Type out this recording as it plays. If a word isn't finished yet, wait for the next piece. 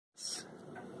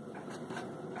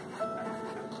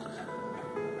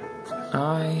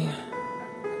I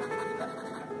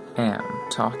am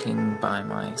talking by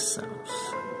myself.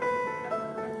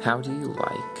 How do you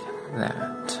like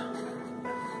that?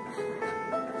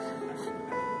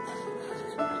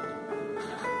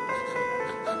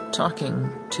 Talking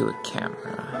to a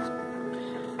camera.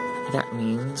 That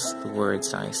means the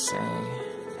words I say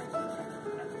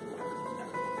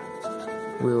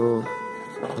will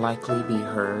likely be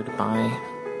heard by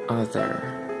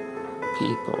other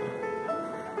people.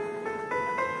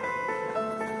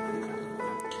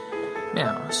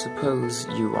 Now, suppose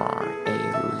you are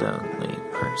a lonely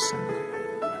person.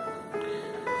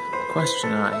 The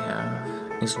question I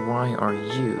have is, why are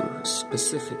you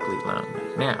specifically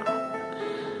lonely? Now,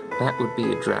 that would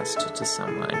be addressed to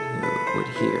someone who would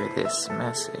hear this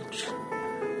message,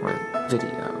 or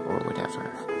video, or whatever.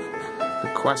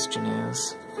 The question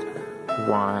is,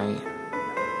 why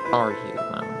are you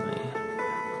lonely?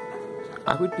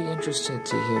 I would be interested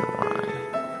to hear why.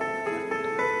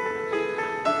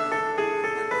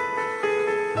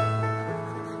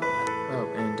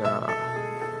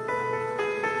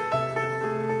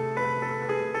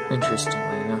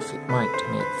 Interestingly enough, it might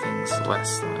make things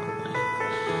less lonely.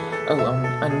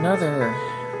 Another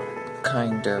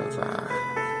kind of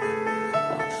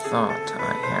thought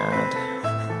I had,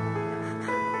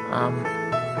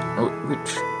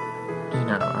 which,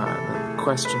 the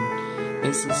question,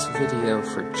 is this video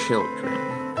for children?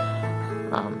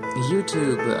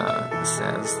 YouTube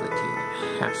says that you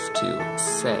have to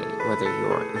say whether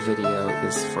your video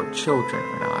is for children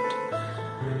or not,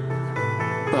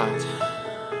 but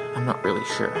I'm not really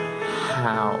sure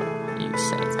how you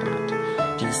say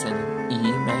that. Do you send an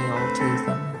email to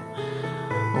them?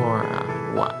 Or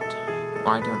what?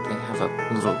 Why don't they have a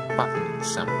little button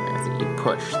somewhere that you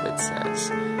push that says,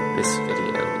 this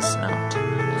video is not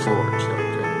for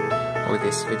children, or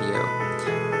this video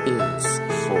is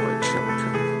for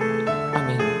children? I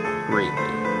mean,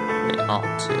 really, they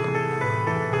ought to.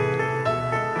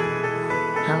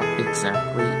 How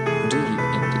exactly do you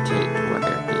indicate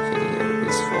whether a video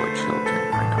is for children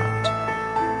or not?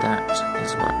 That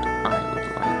is what I would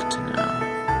like to know.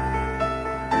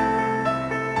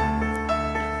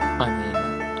 I mean,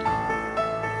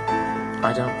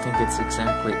 I don't think it's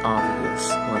exactly obvious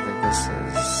whether this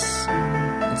is...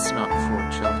 it's not for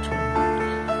children.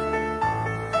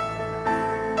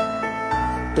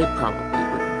 They probably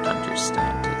wouldn't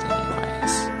understand it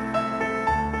anyways.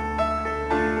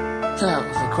 So,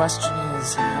 the question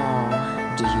is,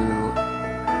 how do you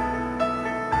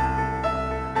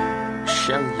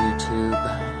show YouTube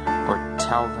or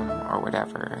tell them or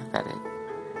whatever that it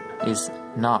is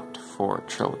not for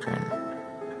children?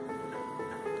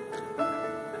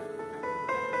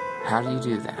 How do you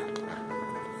do that?